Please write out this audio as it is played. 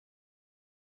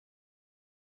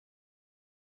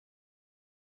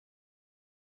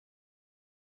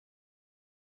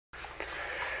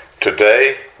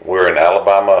Today we're in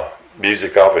Alabama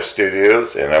Music Office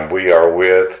Studios and we are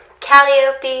with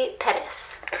Calliope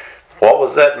Pettis. What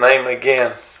was that name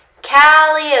again?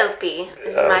 Calliope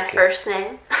is my first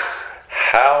name.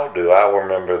 How do I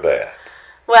remember that?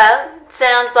 Well, it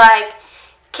sounds like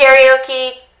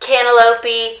karaoke,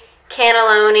 cantaloupe,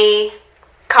 cannelloni,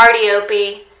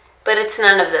 cardiope, but it's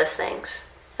none of those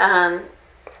things.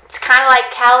 It's kind of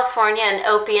like California and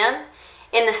opium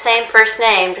in the same first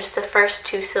name, just the first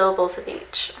two syllables of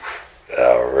each.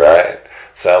 All right.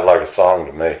 Sounds like a song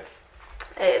to me.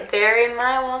 It very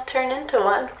might well turn into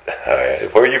one. All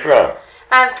right. Where are you from?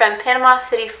 I'm from Panama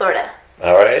City, Florida.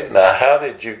 All right. Now, how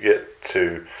did you get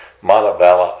to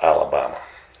Montevallo, Alabama?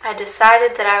 I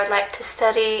decided that I would like to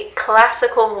study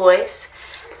classical voice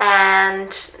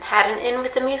and had an in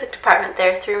with the music department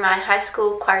there through my high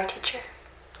school choir teacher.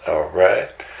 All right.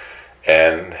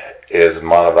 And is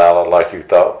Montevallo like you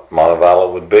thought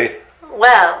Montevallo would be?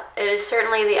 Well, it is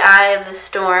certainly the eye of the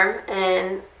storm,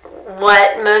 and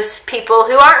what most people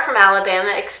who aren't from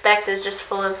Alabama expect is just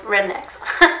full of rednecks.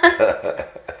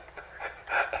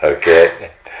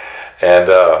 Okay. And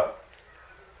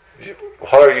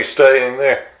what are you studying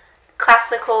there?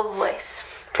 Classical voice.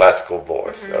 Classical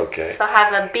voice, okay. So I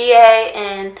have a BA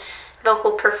in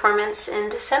vocal performance in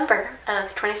December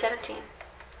of 2017.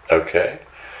 Okay.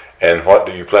 And what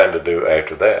do you plan to do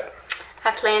after that? I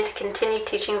plan to continue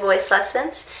teaching voice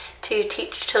lessons to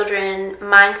teach children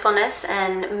mindfulness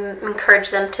and encourage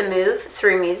them to move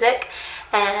through music.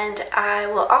 And I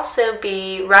will also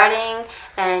be writing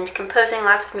and composing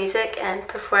lots of music and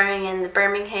performing in the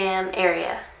Birmingham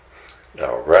area.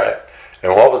 All right.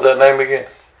 And what was that name again?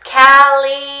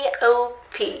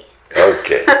 Calliope.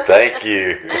 Okay. Thank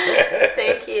you.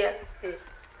 Thank you.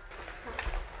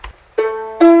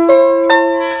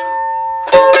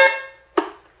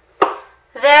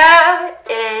 There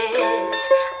is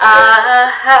a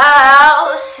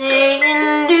house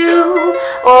in New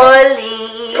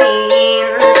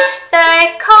Orleans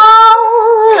they call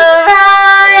the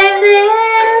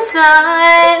rising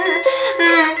sun.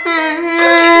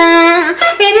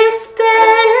 It has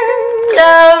been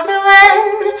the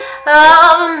ruin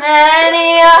of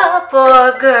many a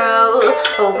poor girl.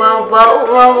 Oh, whoa, whoa,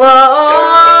 whoa,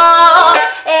 whoa.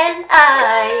 And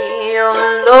I, oh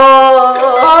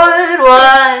Lord,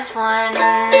 was one.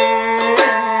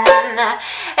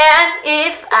 And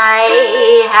if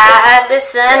I had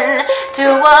listened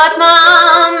to what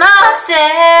Mama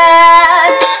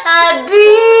said, I'd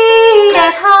be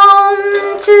at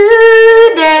home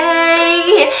today.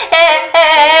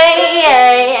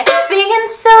 Being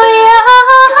so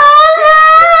young and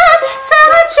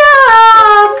such a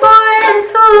poor and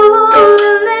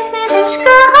foolish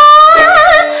girl.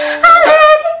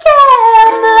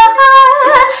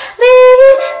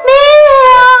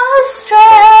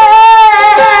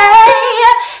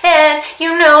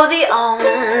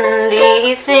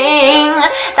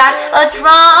 That a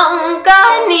drunk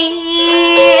guy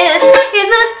needs is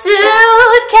a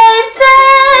suitcase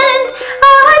and a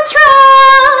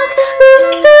trunk.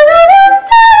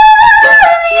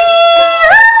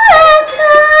 The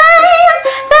time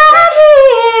that he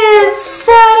is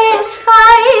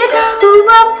satisfied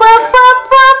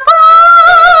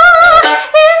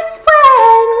is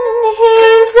when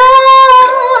he's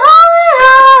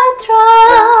all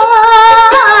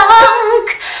drunk.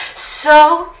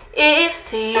 So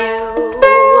if you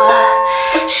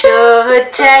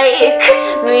should take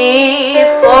me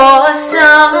for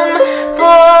some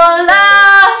full